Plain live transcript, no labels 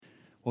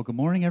Well, good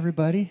morning,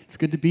 everybody. It's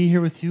good to be here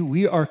with you.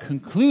 We are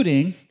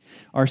concluding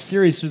our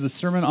series through the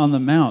Sermon on the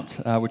Mount,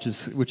 which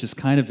is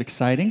kind of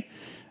exciting.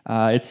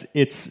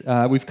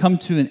 We've come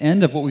to an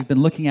end of what we've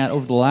been looking at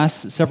over the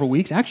last several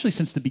weeks, actually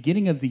since the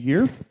beginning of the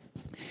year.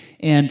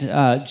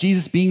 And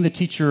Jesus being the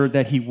teacher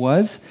that he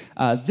was,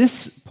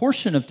 this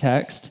portion of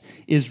text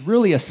is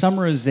really a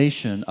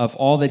summarization of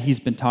all that he's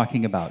been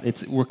talking about.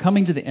 We're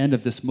coming to the end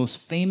of this most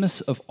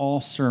famous of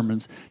all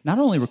sermons, not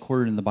only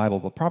recorded in the Bible,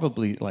 but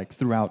probably like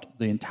throughout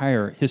the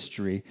entire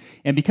history.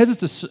 And because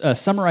it's a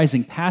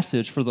summarizing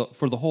passage for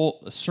the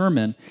whole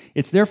sermon,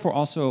 it's therefore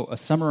also a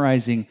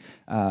summarizing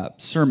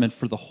sermon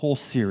for the whole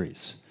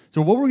series.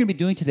 So what we're going to be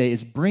doing today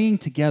is bringing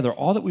together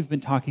all that we've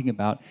been talking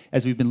about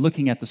as we've been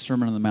looking at the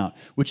Sermon on the Mount,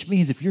 which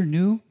means if you're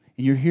new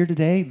and you're here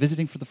today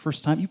visiting for the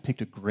first time, you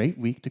picked a great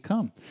week to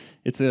come.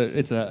 It's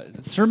a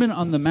Sermon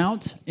on the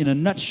Mount in a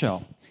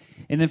nutshell.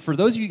 And then for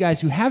those of you guys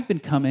who have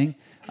been coming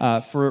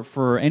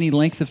for any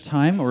length of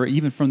time or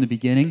even from the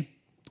beginning,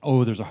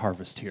 there's a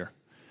harvest here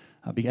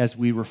as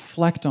we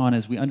reflect on,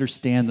 as we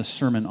understand the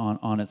sermon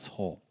on its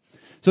whole.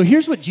 So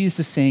here's what Jesus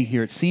is saying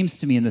here, it seems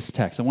to me in this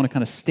text. I want to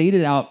kind of state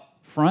it out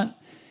front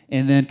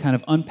and then kind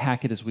of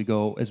unpack it as we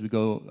go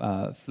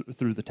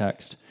through the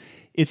text.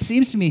 It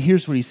seems to me,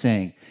 here's what he's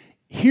saying.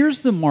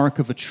 Here's the mark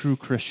of a true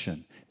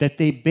Christian, that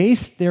they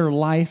base their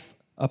life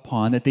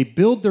upon, that they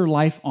build their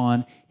life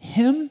on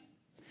him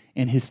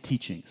and his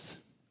teachings.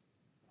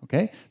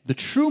 Okay? The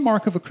true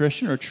mark of a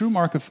Christian, or a true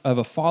mark of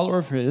a follower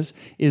of his,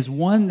 is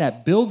one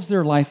that builds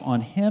their life on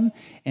him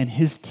and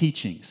his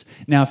teachings.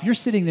 Now, if you're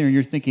sitting there and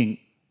you're thinking,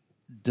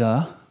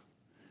 duh,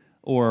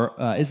 or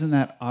isn't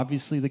that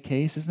obviously the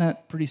case? Isn't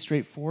that pretty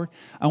straightforward?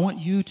 I want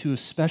you to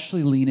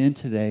especially lean in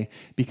today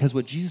because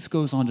what Jesus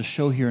goes on to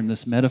show here in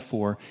this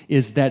metaphor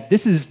is that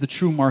this is the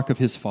true mark of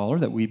his follower,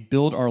 that we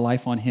build our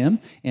life on him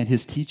and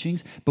his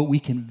teachings, but we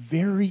can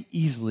very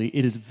easily,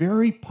 it is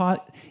very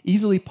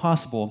easily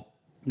possible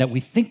that we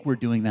think we're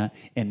doing that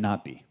and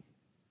not be.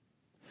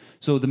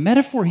 So the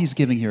metaphor he's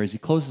giving here as he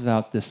closes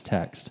out this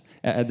text,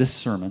 this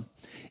sermon,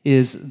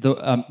 is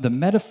the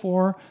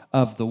metaphor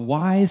of the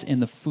wise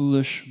and the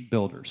foolish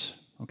builders.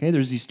 Okay,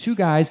 there's these two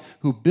guys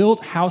who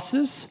built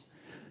houses,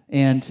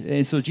 and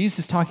so Jesus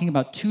is talking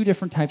about two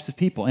different types of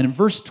people. And in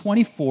verse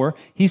 24,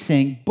 he's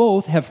saying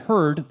both have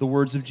heard the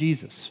words of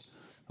Jesus.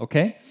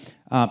 Okay,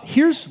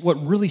 here's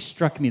what really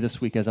struck me this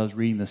week as I was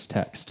reading this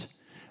text.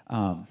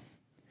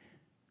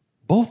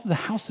 Both of the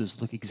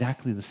houses look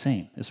exactly the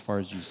same as far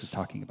as Jesus is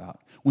talking about.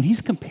 When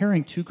he's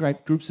comparing two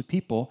groups of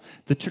people,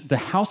 the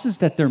houses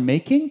that they're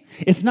making,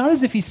 it's not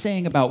as if he's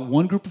saying about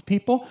one group of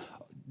people,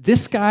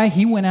 this guy,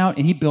 he went out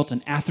and he built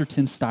an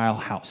Atherton-style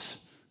house.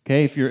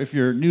 Okay, if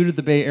you're new to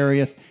the Bay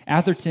Area,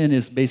 Atherton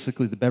is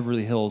basically the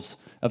Beverly Hills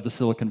of the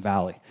Silicon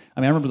Valley.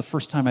 I mean, I remember the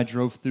first time I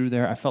drove through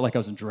there, I felt like I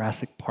was in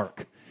Jurassic Park.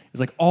 It was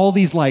like all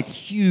these like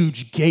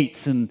huge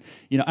gates, and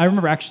I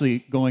remember actually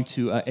going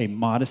to a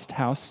modest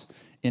house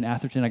in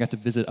Atherton. I got to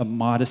visit a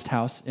modest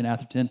house in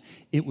Atherton.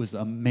 It was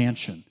a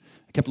mansion.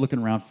 I kept looking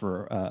around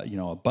for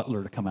a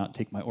butler to come out and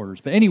take my orders.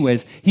 But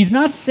anyways, he's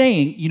not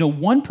saying,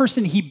 one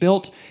person he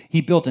built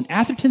an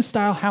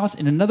Atherton-style house,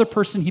 and another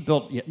person he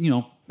built,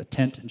 a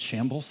tent in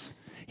shambles.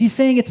 He's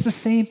saying it's the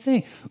same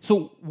thing.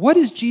 So what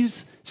is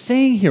Jesus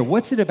saying here?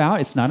 What's it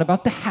about? It's not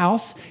about the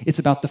house. It's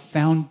about the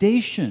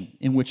foundation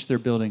in which they're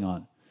building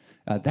on.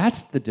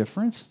 That's the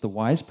difference. The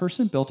wise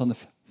person built on the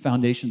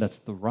foundation, that's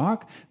the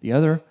rock.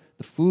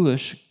 The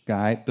foolish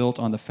guy built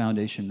on the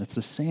foundation, that's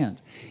the sand.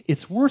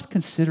 It's worth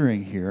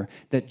considering here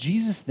that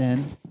Jesus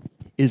then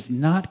is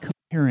not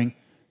comparing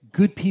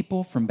good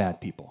people from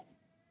bad people.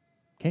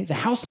 Okay, the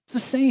house is the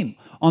same.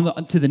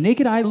 To the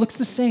naked eye, it looks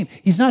the same.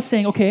 He's not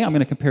saying, okay, I'm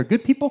going to compare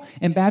good people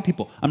and bad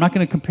people.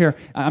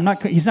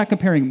 He's not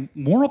comparing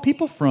moral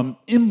people from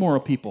immoral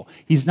people.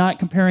 He's not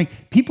comparing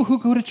people who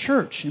go to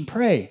church and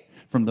pray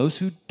from those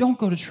who don't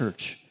go to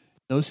church,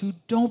 those who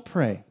don't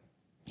pray.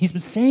 He's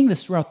been saying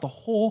this throughout the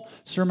whole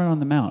Sermon on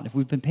the Mount. If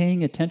we've been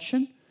paying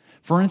attention,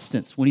 for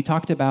instance, when he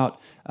talked about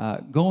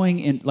going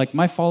in, like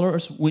my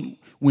followers, when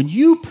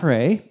you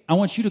pray, I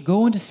want you to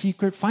go into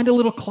secret, find a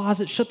little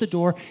closet, shut the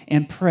door,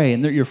 and pray.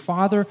 And your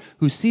Father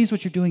who sees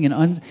what you're doing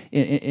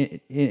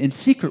in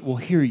secret will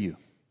hear you.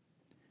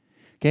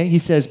 Okay, he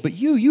says, but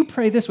you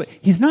pray this way.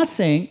 He's not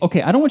saying,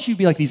 okay, I don't want you to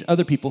be like these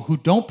other people who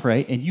don't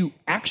pray and you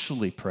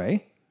actually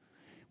pray.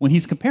 When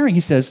he's comparing,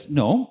 he says,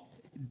 no,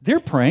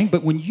 they're praying,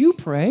 but when you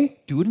pray,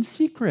 do it in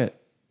secret.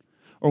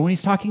 Or when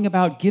he's talking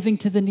about giving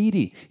to the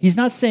needy, he's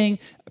not saying,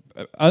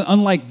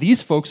 unlike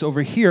these folks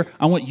over here,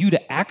 I want you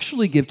to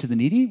actually give to the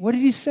needy. What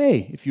did he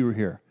say if you were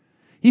here?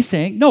 He's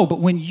saying, no, but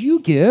when you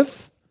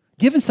give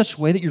in such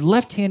a way that your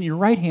left hand and your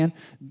right hand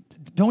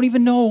don't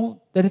even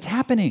know that it's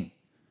happening.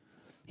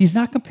 He's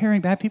not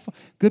comparing bad people,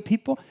 good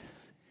people.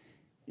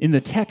 In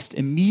the text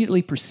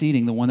immediately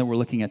preceding the one that we're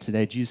looking at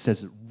today, Jesus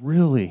says it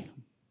really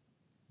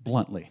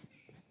bluntly.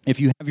 If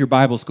you have your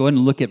Bibles, go ahead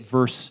and look at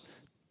verse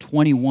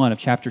 21 of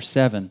chapter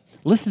 7.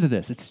 Listen to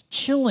this. It's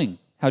chilling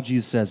how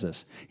Jesus says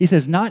this. He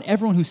says, not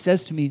everyone who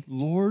says to me,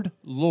 Lord,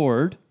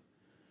 Lord,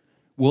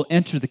 will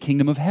enter the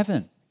kingdom of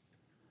heaven.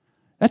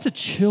 That's a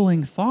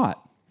chilling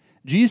thought.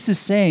 Jesus is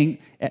saying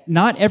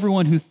not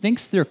everyone who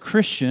thinks they're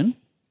Christian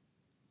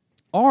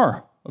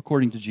are,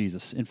 according to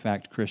Jesus, in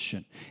fact,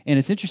 Christian. And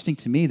it's interesting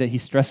to me that he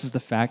stresses the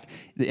fact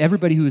that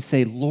everybody who would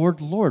say,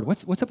 Lord, Lord,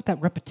 what's up with that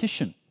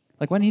repetition?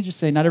 Like, why don't you just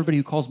say, not everybody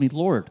who calls me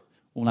Lord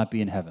will not be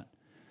in heaven?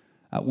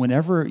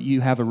 Whenever you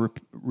have a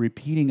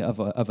repeating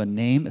of a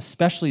name,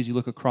 especially as you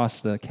look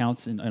across the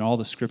accounts in all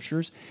the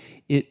scriptures,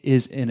 it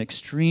is an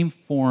extreme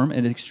form,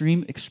 an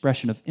extreme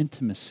expression of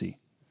intimacy.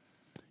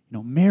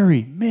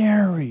 Mary,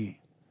 Mary,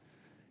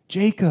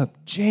 Jacob,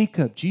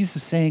 Jacob. Jesus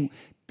is saying,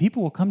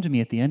 people will come to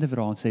me at the end of it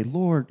all and say,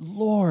 Lord,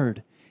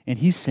 Lord. And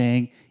he's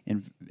saying,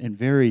 in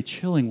very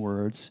chilling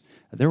words,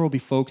 there will be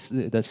folks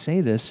that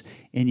say this,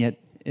 and yet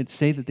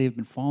say that they've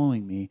been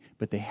following me,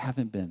 but they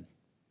haven't been.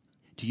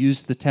 To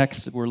use the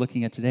text that we're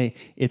looking at today,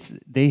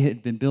 they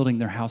had been building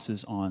their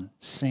houses on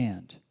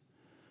sand.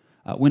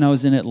 When I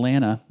was in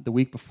Atlanta the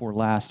week before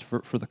last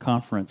for the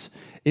conference,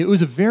 it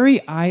was a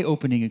very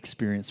eye-opening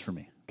experience for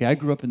me. Okay, I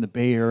grew up in the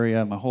Bay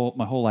Area my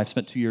whole life,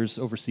 spent 2 years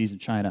overseas in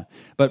China.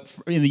 But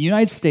in the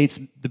United States,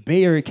 the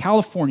Bay Area,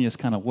 California is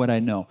kind of what I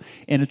know.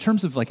 And in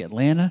terms of like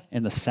Atlanta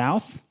and the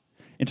South,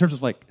 in terms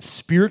of like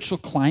spiritual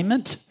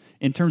climate,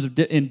 in terms of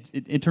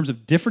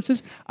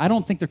differences, I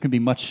don't think there can be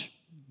much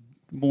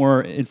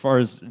more as far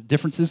as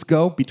differences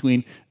go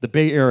between the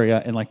Bay Area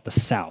and like the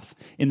South.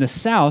 In the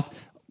South,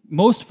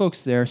 most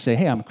folks there say,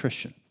 hey, I'm a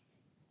Christian.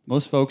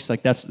 Most folks,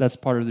 like that's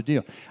part of the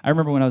deal. I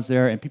remember when I was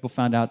there and people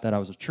found out that I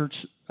was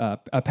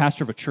a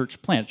pastor of a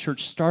church plant,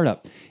 church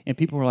startup, and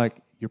people were like,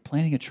 you're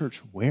planting a church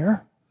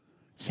where?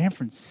 San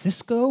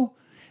Francisco?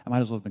 I might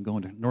as well have been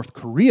going to North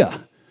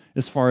Korea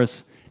as far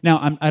as... Now,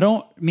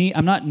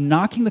 I'm not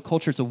knocking the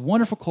culture. It's a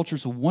wonderful culture.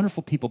 It's a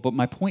wonderful people. But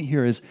my point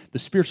here is the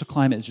spiritual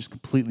climate is just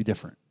completely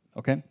different.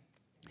 Okay?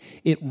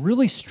 It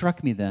really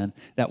struck me then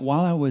that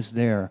while I was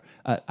there,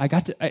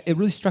 it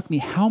really struck me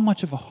how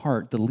much of a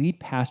heart the lead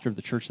pastor of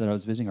the church that I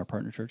was visiting, our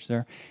partner church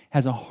there,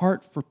 has a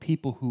heart for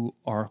people who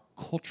are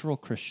cultural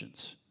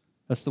Christians.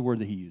 That's the word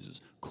that he uses,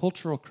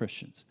 cultural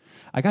Christians.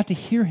 I got to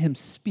hear him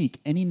speak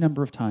any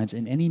number of times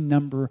in any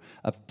number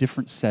of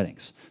different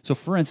settings. So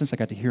for instance, I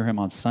got to hear him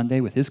on Sunday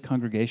with his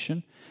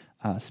congregation,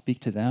 speak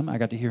to them. I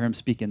got to hear him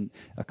speak in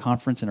a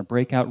conference in a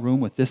breakout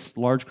room with this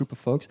large group of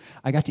folks.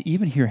 I got to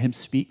even hear him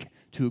speak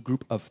to a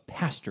group of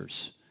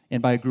pastors.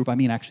 And by a group, I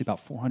mean actually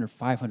about 400,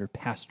 500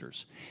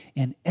 pastors.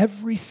 And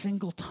every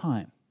single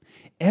time,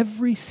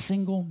 every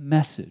single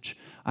message,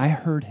 I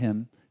heard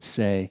him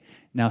say,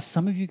 now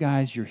some of you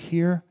guys, you're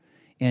here,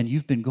 and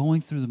you've been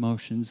going through the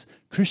motions.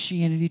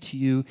 Christianity to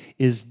you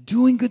is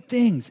doing good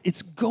things.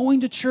 It's going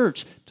to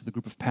church, to the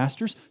group of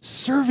pastors,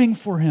 serving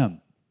for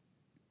him.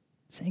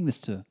 Saying this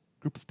to a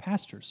group of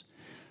pastors.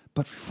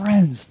 But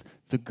friends,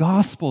 the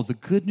gospel, the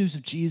good news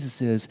of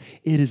Jesus is,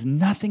 it is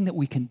nothing that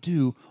we can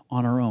do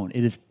on our own.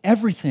 It is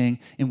everything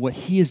in what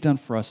he has done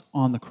for us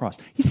on the cross.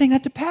 He's saying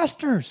that to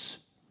pastors.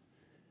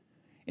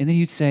 And then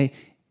you'd say,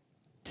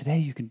 today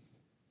you can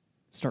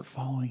start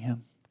following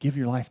him, give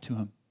your life to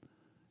him.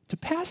 To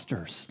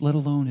pastors, let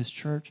alone his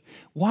church.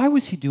 Why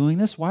was he doing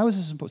this? Why was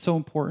this so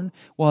important?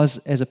 Well,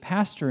 as a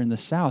pastor in the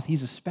South,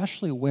 he's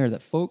especially aware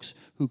that folks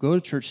who go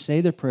to church,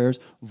 say their prayers,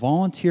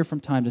 volunteer from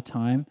time to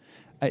time,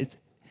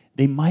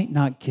 they might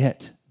not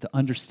get the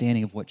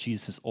understanding of what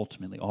Jesus is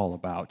ultimately all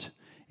about,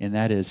 and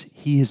that is,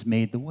 he has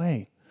made the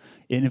way.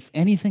 And if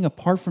anything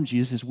apart from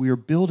Jesus, we are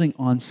building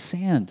on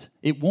sand.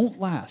 It won't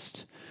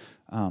last.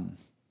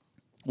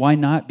 Why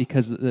not?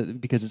 Because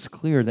it's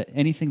clear that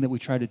anything that we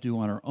try to do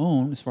on our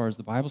own, as far as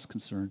the Bible's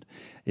concerned,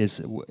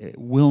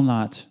 will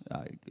not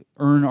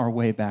earn our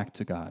way back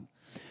to God.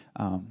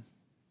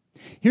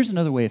 Here's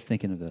another way of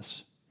thinking of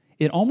this.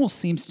 It almost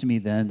seems to me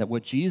then that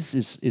what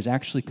Jesus is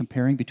actually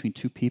comparing between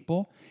two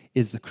people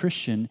is the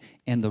Christian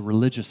and the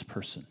religious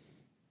person.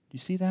 Do you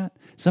see that?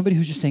 Somebody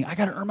who's just saying, I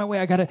got to earn my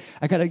way, I got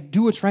to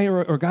do what's right,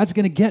 or God's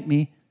going to get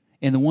me,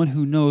 and the one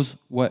who knows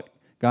what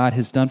God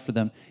has done for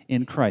them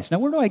in Christ. Now,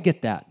 where do I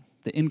get that?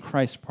 The in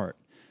Christ part.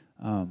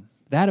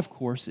 That, of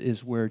course,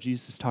 is where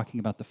Jesus is talking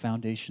about the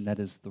foundation that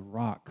is the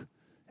rock.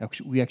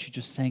 We actually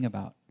just sang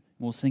about.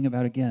 We'll sing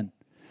about again.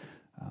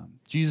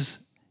 Jesus,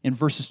 in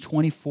verses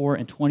 24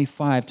 and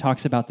 25,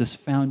 talks about this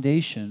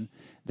foundation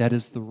that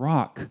is the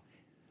rock.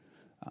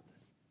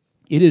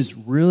 It is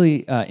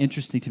really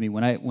interesting to me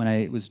when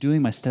I was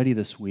doing my study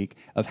this week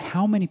of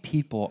how many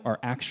people are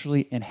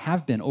actually and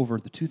have been over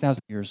the 2,000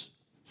 years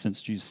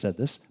since Jesus said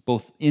this,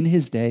 both in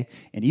his day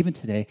and even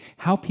today,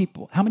 how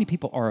many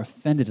people are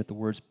offended at the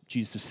words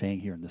Jesus is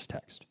saying here in this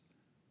text?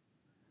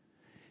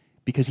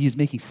 Because he is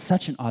making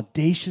such an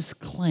audacious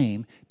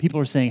claim, people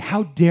are saying,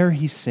 how dare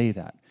he say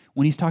that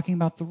when he's talking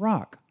about the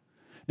rock?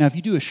 Now, if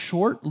you do a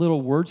short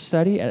little word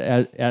study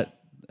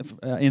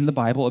in the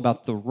Bible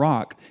about the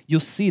rock,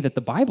 you'll see that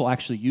the Bible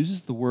actually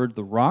uses the word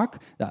the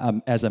rock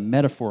as a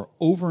metaphor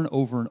over and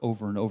over and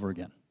over and over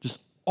again. Just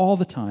all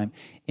the time,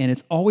 and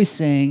it's always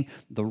saying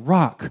the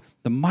rock,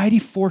 the mighty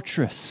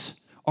fortress,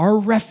 our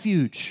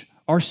refuge,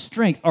 our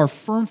strength, our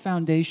firm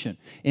foundation.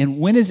 And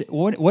what is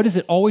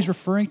it always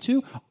referring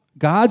to?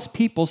 God's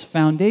people's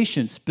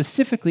foundation,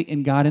 specifically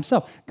in God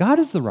himself. God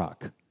is the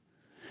rock.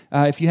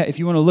 If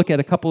you want to look at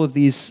a couple of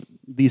these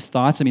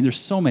thoughts, I mean, there's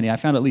so many. I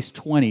found at least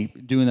 20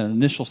 doing an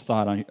initial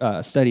thought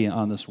on study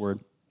on this word.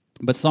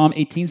 But Psalm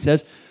 18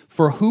 says,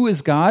 "For who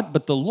is God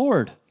but the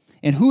Lord?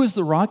 And who is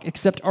the rock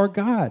except our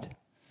God?"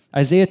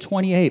 Isaiah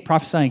 28,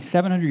 prophesying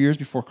 700 years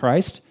before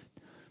Christ,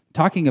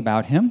 talking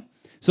about him.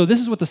 So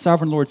this is what the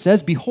sovereign Lord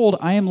says, "Behold,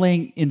 I am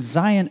laying in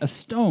Zion a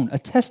stone, a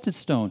tested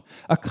stone,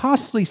 a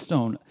costly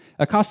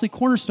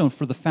cornerstone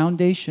for the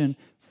foundation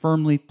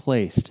firmly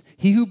placed.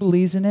 He who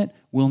believes in it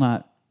will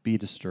not be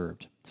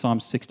disturbed." Psalm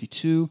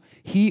 62,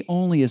 "He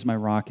only is my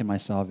rock and my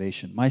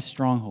salvation, my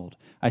stronghold.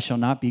 I shall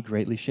not be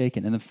greatly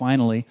shaken." And then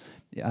finally,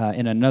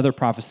 in another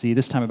prophecy,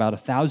 this time about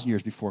 1,000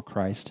 years before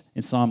Christ,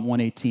 in Psalm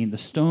 118, "The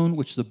stone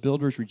which the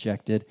builders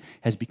rejected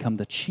has become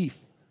the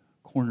chief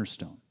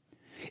cornerstone."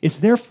 It's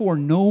therefore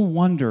no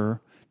wonder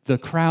the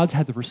crowds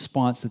had the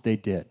response that they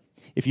did.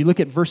 If you look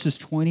at verses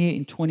 28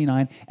 and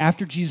 29,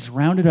 after Jesus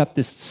rounded up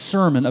this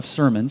sermon of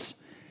sermons,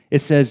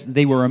 it says,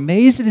 "They were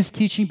amazed at his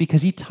teaching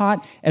because he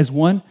taught as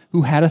one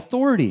who had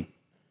authority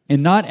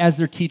and not as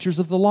their teachers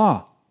of the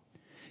law."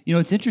 You know,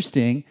 it's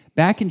interesting.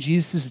 Back in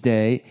Jesus'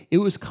 day, it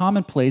was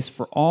commonplace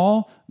for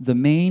all the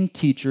main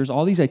teachers,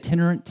 all these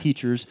itinerant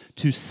teachers,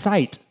 to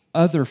cite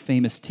other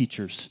famous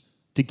teachers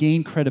to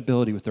gain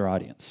credibility with their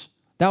audience.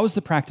 That was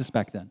the practice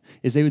back then,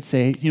 is they would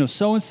say,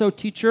 so-and-so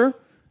teacher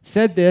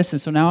said this,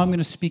 and so now I'm going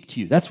to speak to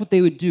you. That's what they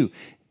would do.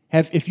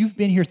 If you've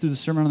been here through the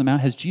Sermon on the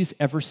Mount, has Jesus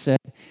ever said,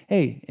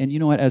 "Hey, and you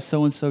know what, as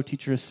so-and-so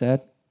teacher has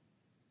said"?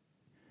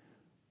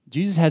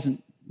 Jesus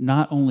hasn't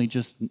not only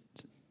just,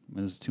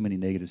 there's too many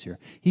negatives here.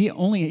 He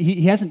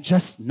hasn't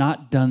just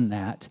not done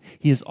that.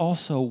 He has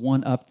also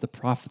one-upped the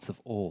prophets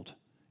of old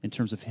in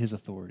terms of his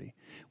authority.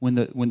 When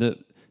the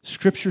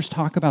scriptures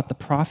talk about the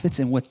prophets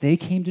and what they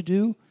came to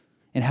do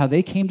and how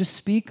they came to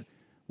speak,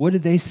 what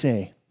did they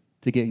say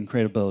to gain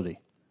credibility?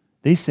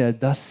 They said,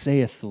 "Thus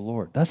saith the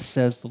Lord." Thus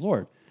says the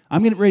Lord.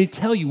 I'm getting ready to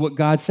tell you what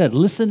God said.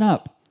 Listen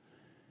up.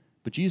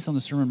 But Jesus on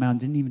the Sermon on the Mount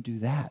didn't even do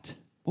that.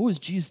 What was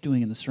Jesus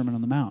doing in the Sermon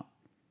on the Mount?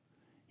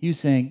 He was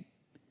saying,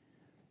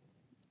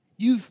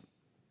 you've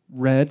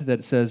read that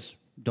it says,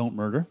 "Don't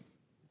murder."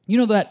 You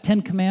know that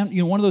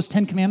one of those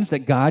 10 commandments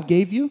that God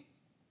gave you?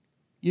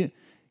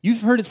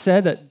 You've heard it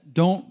said that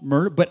don't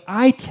murder, but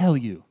I tell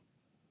you.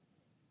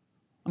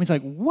 I mean, it's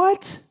like,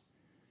 what?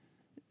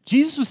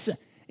 Jesus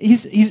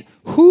was,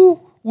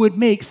 who would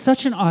make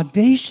such an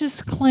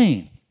audacious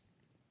claim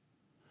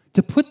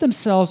to put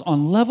themselves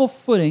on level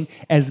footing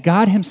as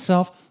God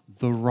himself,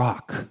 the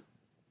rock,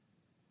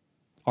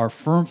 our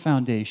firm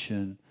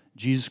foundation,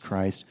 Jesus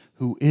Christ,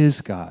 who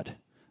is God.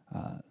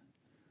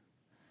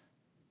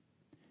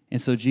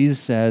 And so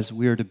Jesus says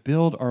we are to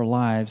build our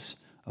lives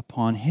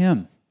upon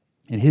him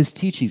and his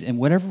teachings. And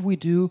whatever we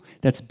do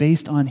that's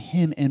based on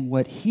him and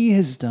what he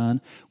has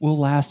done will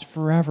last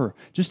forever.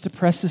 Just to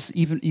press this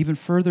even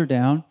further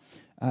down,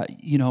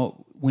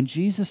 when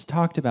Jesus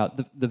talked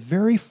about the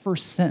very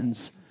first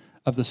sentence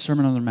of the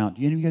Sermon on the Mount,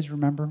 do any of you guys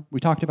remember? We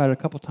talked about it a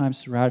couple times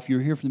throughout. If you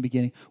were here from the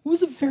beginning, what was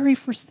the very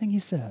first thing he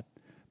said?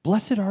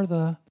 "Blessed are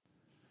the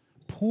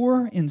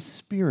poor in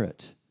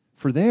spirit,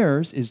 for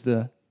theirs is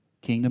the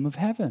kingdom of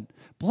heaven."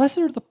 Blessed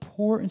are the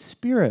poor in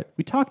spirit.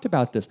 We talked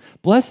about this.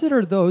 Blessed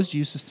are those,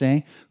 Jesus is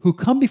saying, who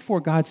come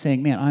before God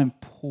saying, "Man, I'm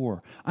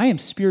poor. I am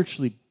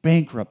spiritually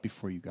bankrupt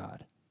before you,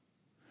 God."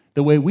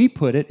 The way we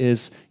put it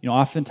is,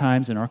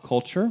 oftentimes in our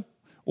culture,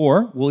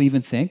 or we'll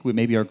even think,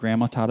 maybe our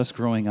grandma taught us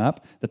growing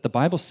up, that the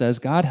Bible says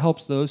God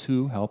helps those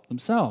who help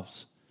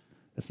themselves.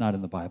 That's not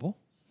in the Bible.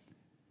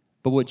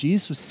 But what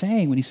Jesus was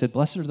saying when he said,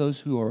 "Blessed are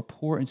those who are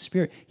poor in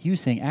spirit," he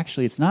was saying,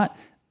 actually, it's not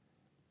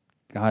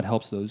God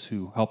helps those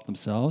who help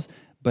themselves,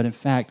 but in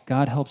fact,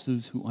 God helps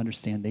those who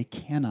understand they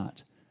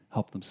cannot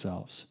help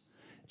themselves.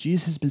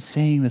 Jesus has been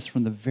saying this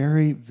from the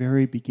very,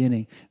 very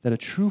beginning, that a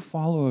true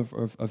follower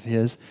of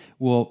his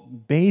will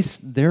base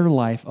their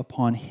life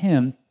upon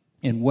him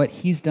and what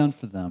he's done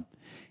for them.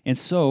 And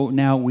so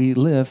now we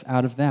live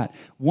out of that.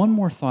 One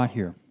more thought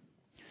here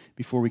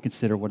before we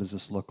consider what does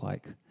this look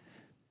like.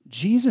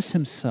 Jesus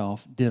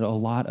himself did a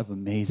lot of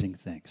amazing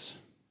things.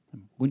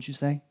 Wouldn't you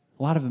say?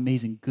 A lot of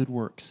amazing good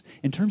works.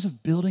 In terms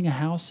of building a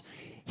house,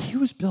 he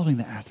was building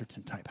the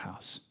Atherton-type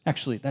house.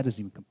 Actually, that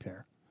doesn't even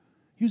compare.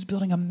 He was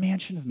building a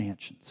mansion of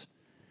mansions.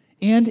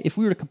 And if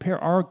we were to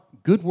compare our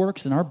good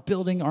works and our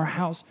building our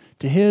house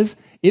to his,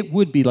 it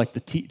would be like the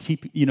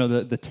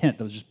tent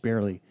that was just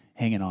barely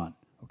hanging on.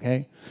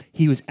 Okay?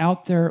 He was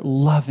out there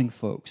loving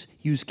folks.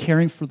 He was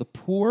caring for the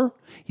poor.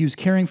 He was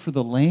caring for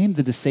the lame,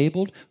 the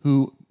disabled,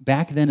 who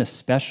back then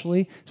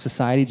especially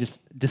society just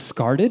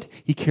discarded.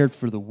 He cared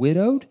for the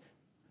widowed.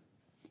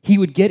 He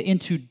would get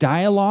into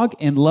dialogue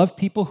and love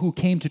people who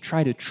came to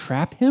try to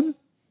trap him.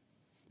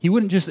 He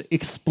wouldn't just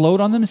explode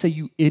on them and say,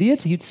 "You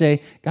idiots." He'd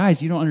say,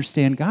 "Guys, you don't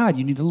understand God.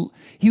 You need to."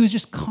 He was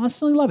just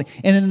constantly loving.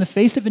 And in the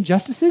face of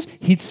injustices,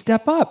 he'd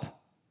step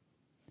up.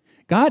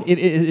 God,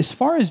 as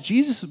far as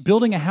Jesus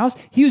building a house,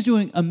 he was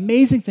doing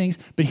amazing things,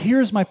 but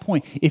here's my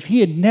point. If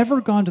he had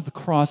never gone to the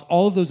cross,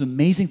 all of those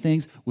amazing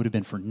things would have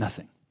been for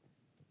nothing.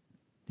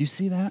 Do you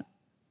see that?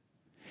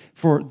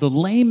 For the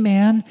lame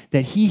man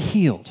that he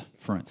healed,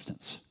 for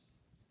instance,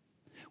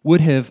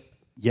 would have,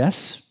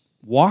 yes,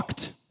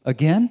 walked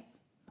again.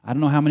 I don't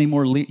know how many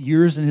more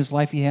years in his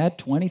life he had,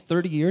 20,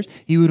 30 years.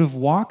 He would have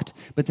walked,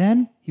 but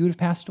then he would have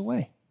passed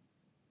away.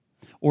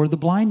 Or the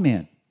blind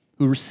man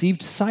who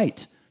received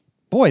sight.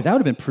 Boy, that would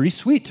have been pretty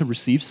sweet to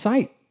receive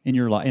sight in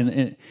your life,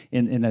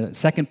 in a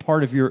second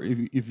part of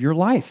your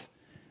life.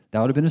 That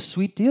would have been a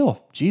sweet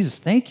deal. Jesus,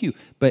 thank you.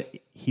 But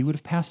he would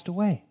have passed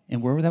away,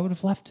 and where that would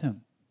have left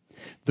him.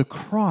 The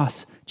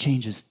cross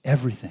changes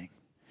everything.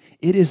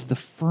 It is the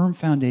firm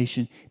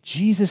foundation.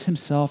 Jesus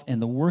himself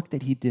and the work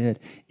that he did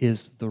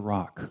is the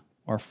rock,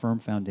 our firm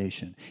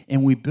foundation.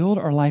 And we build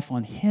our life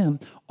on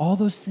him, all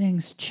those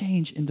things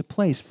change into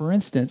place. For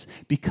instance,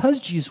 because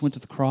Jesus went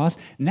to the cross,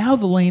 now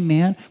the lame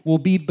man will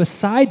be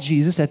beside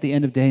Jesus at the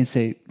end of the day and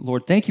say,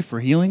 Lord, thank you for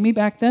healing me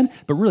back then,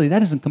 but really that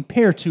doesn't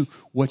compare to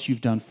what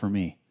you've done for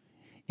me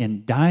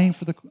in dying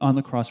on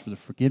the cross for the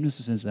forgiveness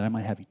of sins that I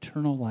might have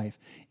eternal life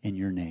in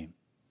your name.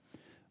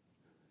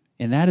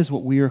 And that is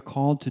what we are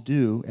called to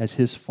do as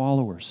his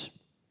followers.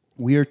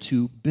 We are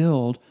to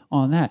build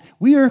on that.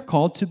 We are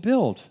called to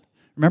build.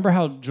 Remember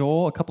how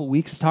Joel a couple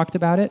weeks talked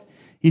about it?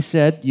 He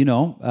said,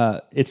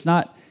 it's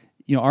not,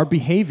 our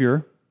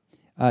behavior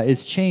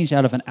is changed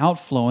out of an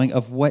outflowing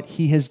of what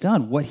he has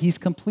done, what he's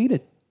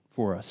completed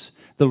for us.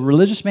 The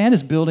religious man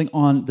is building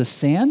on the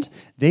sand.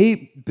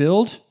 They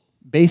build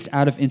based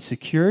out of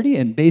insecurity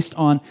and based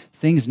on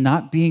things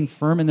not being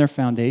firm in their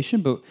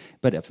foundation,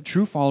 but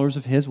true followers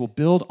of his will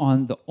build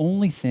on the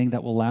only thing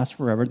that will last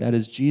forever, that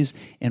is Jesus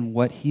and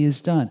what he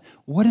has done.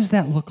 What does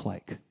that look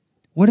like?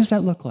 What does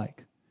that look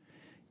like?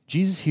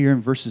 Jesus here in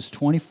verses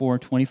 24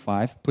 and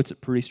 25 puts it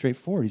pretty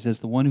straightforward. He says,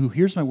 the one who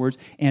hears my words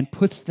and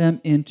puts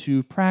them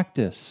into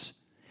practice.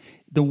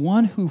 The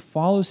one who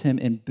follows him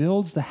and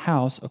builds the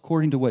house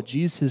according to what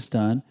Jesus has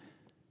done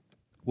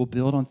will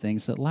build on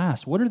things that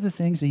last. What are the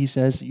things that he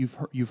says,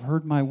 you've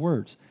heard my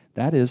words?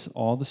 That is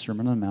all the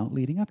Sermon on the Mount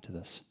leading up to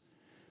this.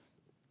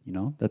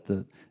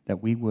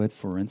 That we would,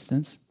 for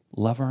instance,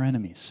 love our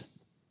enemies.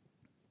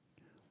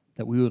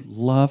 That we would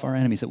love our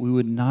enemies, that we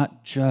would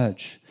not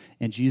judge.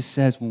 And Jesus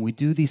says, when we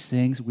do these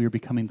things, we are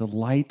becoming the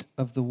light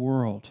of the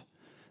world.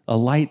 A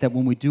light that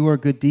when we do our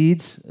good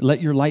deeds,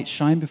 let your light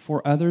shine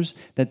before others,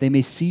 that they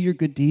may see your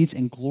good deeds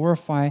and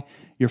glorify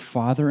your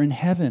Father in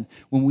heaven.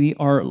 When we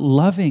are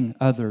loving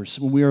others,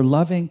 when we are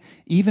loving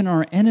even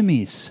our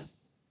enemies,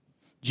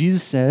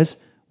 Jesus says,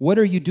 what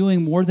are you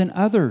doing more than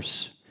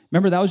others?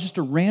 Remember, that was just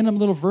a random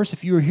little verse.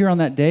 If you were here on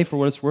that day, for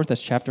what it's worth,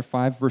 that's chapter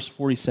 5, verse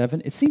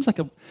 47. It seems like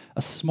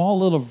a small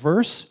little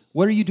verse.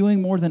 What are you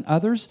doing more than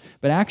others?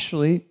 But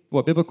actually,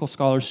 what biblical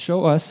scholars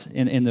show us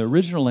in the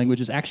original language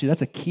is actually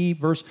that's a key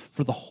verse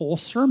for the whole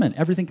sermon.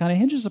 Everything kind of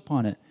hinges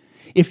upon it.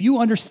 If you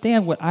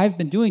understand what I've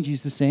been doing,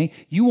 Jesus is saying,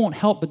 you won't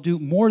help but do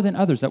more than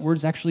others. That word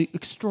is actually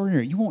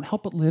extraordinary. You won't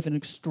help but live an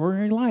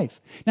extraordinary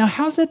life. Now,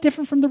 how's that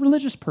different from the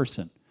religious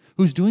person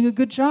who's doing a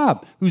good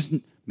job, who's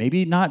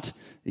maybe not,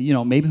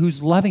 maybe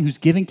who's loving, who's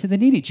giving to the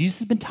needy? Jesus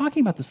has been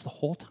talking about this the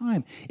whole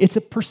time. It's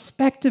a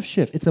perspective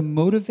shift. It's a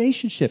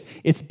motivation shift.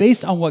 It's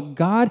based on what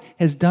God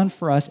has done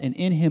for us, and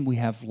in him we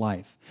have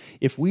life.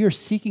 If we are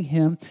seeking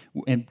him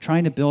and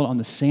trying to build on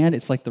the sand,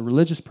 it's like the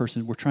religious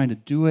person. We're trying to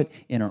do it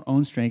in our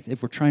own strength.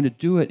 If we're trying to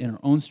do it in our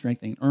own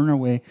strength and earn our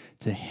way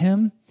to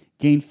him,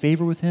 gain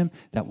favor with him,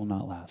 that will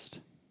not last.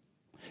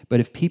 But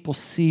if people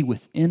see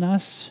within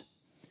us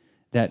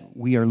that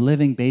we are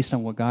living based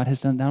on what God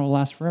has done, that will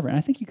last forever. And I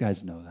think you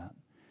guys know that.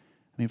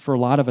 I mean, for a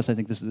lot of us, I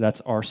think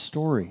that's our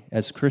story.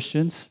 As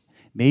Christians,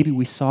 maybe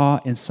we saw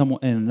in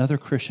another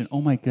Christian,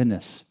 oh my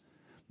goodness,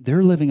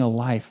 they're living a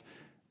life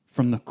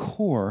from the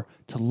core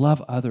to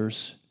love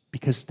others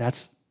because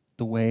that's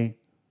the way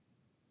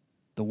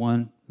the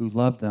one who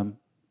loved them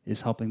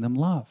is helping them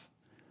love.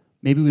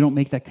 Maybe we don't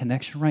make that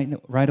connection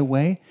right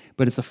away,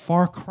 but it's a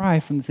far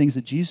cry from the things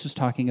that Jesus was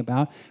talking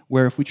about,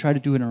 where if we try to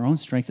do it in our own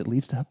strength, it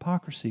leads to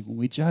hypocrisy. When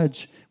we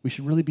judge, we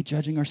should really be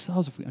judging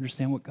ourselves if we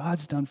understand what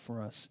God's done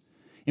for us.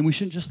 And we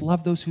shouldn't just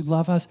love those who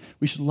love us,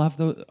 we should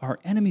love our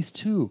enemies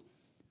too.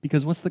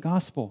 Because what's the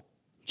gospel?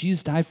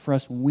 Jesus died for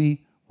us when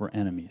we were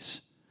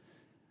enemies.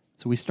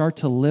 So we start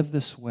to live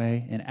this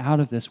way, and out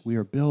of this we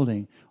are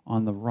building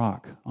on the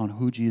rock, on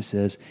who Jesus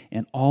is,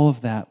 and all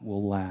of that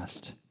will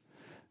last.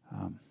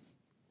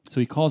 So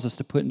he calls us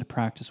to put into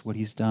practice what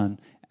he's done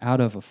out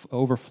of an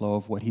overflow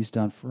of what he's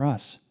done for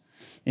us.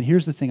 And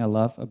here's the thing I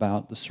love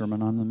about the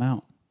Sermon on the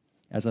Mount,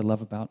 as I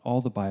love about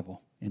all the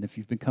Bible. And if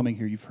you've been coming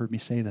here, you've heard me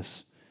say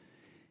this.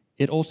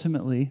 It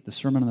ultimately, the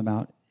Sermon on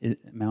the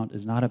Mount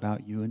is not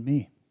about you and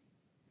me.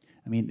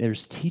 I mean,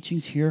 there's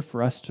teachings here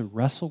for us to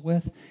wrestle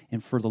with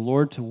and for the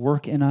Lord to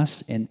work in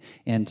us and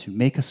to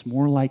make us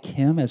more like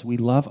him as we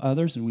love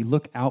others and we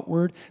look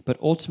outward. But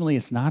ultimately,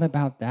 it's not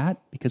about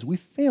that, because we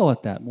fail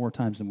at that more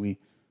times than we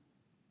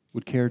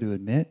would care to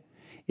admit.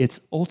 It's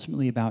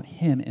ultimately about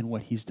him and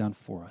what he's done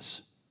for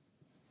us.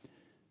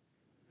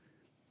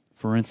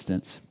 For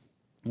instance,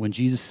 when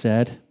Jesus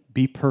said,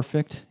 be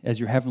perfect as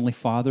your heavenly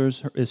Father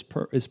is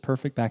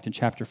perfect, back in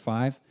chapter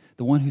 5,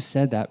 The one who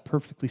said that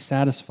perfectly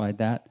satisfied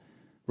that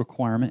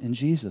requirement in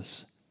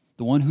Jesus.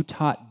 The one who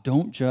taught,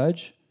 don't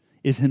judge,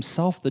 is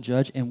himself the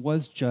judge and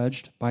was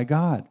judged by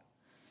God.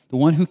 The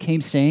one who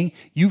came saying,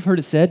 you've heard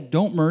it said,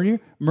 don't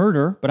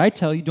murder, but I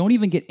tell you, don't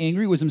even get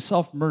angry, was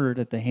himself murdered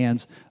at the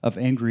hands of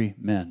angry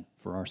men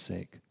for our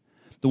sake.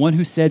 The one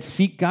who said,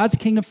 seek God's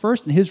kingdom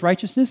first and his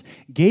righteousness,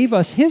 gave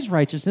us his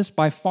righteousness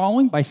by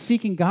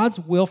seeking God's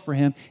will for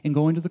him and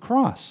going to the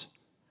cross.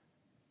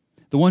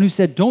 The one who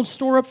said, don't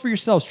store up for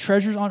yourselves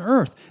treasures on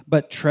earth,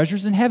 but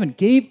treasures in heaven,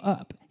 gave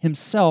up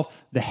himself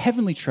the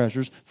heavenly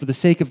treasures for the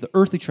sake of the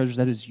earthly treasures,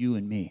 that is you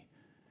and me.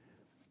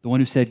 The one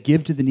who said,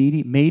 give to the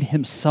needy, made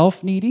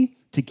himself needy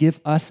to give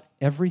us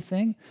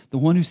everything. The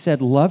one who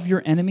said, love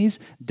your enemies,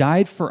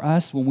 died for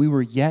us when we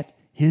were yet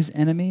his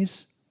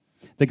enemies.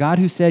 The God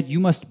who said,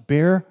 you must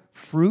bear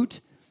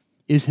fruit,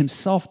 is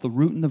himself the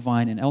root and the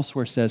vine, and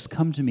elsewhere says,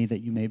 come to me that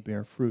you may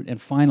bear fruit.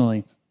 And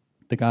finally,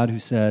 the God who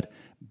said,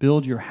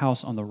 build your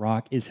house on the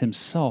rock, is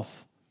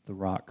himself the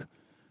rock,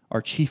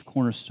 our chief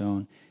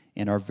cornerstone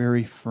and our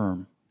very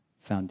firm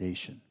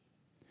foundation.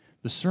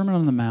 The Sermon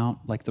on the Mount,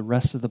 like the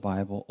rest of the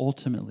Bible,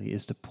 ultimately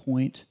is to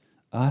point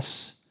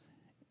us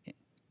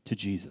to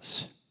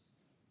Jesus.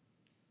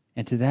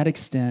 And to that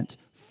extent,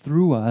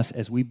 through us,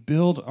 as we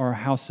build our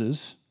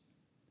houses,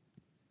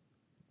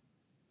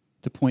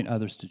 to point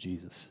others to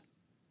Jesus.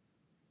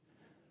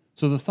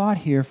 So the thought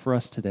here for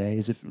us today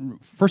is,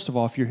 first of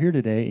all, if you're here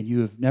today and you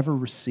have never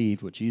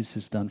received what Jesus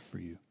has done for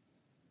you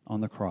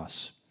on the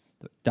cross,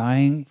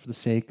 dying for the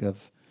sake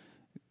of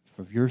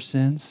your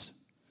sins,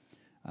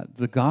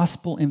 the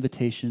gospel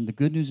invitation, the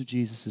good news of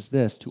Jesus is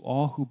this: to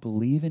all who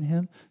believe in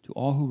him, to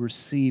all who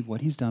receive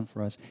what he's done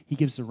for us, he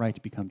gives the right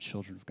to become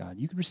children of God.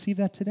 You can receive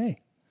that today.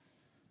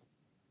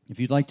 If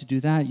you'd like to do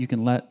that, you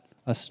can let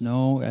us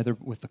know, either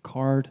with the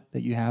card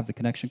that you have, the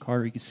connection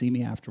card, or you can see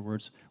me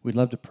afterwards. We'd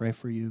love to pray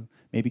for you,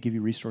 maybe give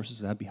you resources.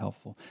 That'd be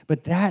helpful.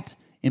 But that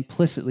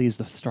implicitly is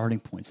the starting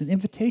point. It's an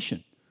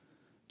invitation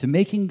to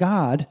making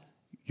God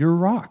your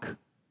rock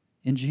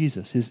in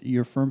Jesus,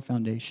 your firm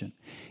foundation.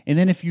 And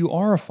then if you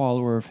are a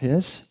follower of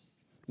his,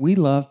 we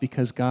love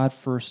because God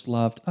first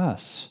loved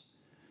us.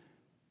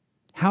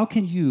 How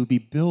can you be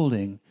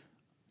building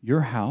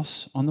your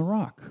house on the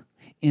rock?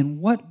 In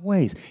what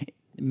ways?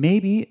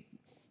 Maybe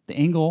the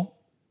angle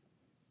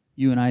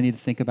you and I need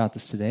to think about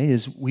this today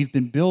is we've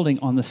been building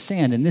on the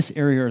sand in this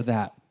area or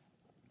that.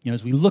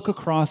 As we look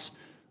across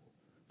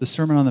the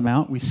Sermon on the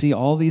Mount, we see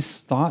all these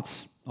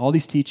thoughts, all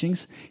these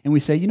teachings, and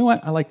we say, you know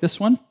what, I like this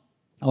one.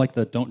 I like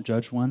the don't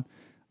judge one.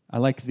 I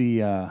like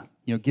the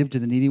give to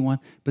the needy one.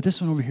 But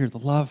this one over here, the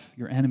love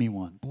your enemy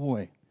one,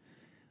 boy.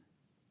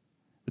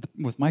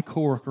 With my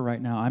coworker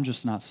right now, I'm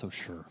just not so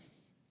sure.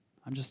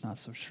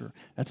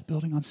 That's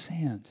building on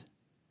sand.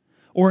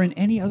 Or in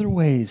any other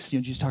ways,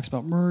 Jesus talks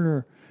about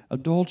murder,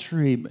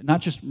 adultery,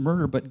 not just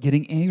murder, but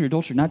getting angry,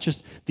 adultery, not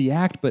just the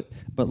act, but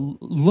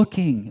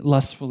looking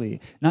lustfully,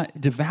 not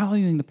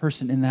devaluing the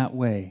person in that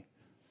way.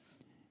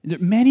 There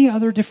are many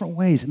other different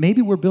ways.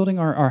 Maybe we're building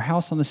our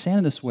house on the sand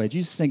in this way.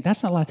 Jesus is saying,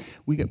 that's not a lot.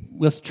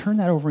 Let's turn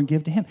that over and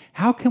give to him.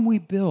 How can we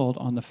build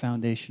on the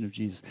foundation of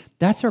Jesus?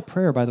 That's our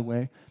prayer, by the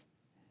way,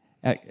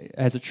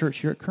 as a church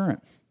here at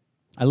Current.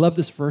 I love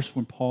this verse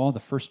when Paul, the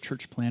first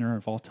church planner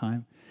of all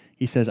time,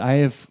 he says, I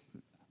have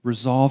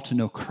resolved to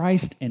know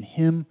Christ and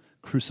him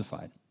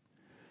crucified.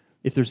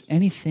 If there's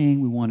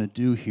anything we want to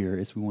do here,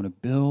 is we want to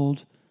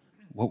build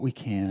what we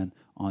can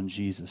on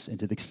Jesus. And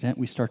to the extent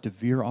we start to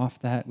veer off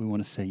that, we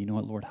want to say, you know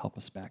what, Lord, help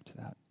us back to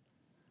that.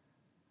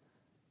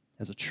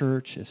 As a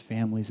church, as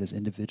families, as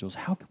individuals,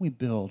 how can we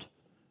build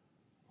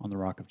on the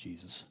rock of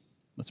Jesus?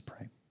 Let's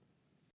pray.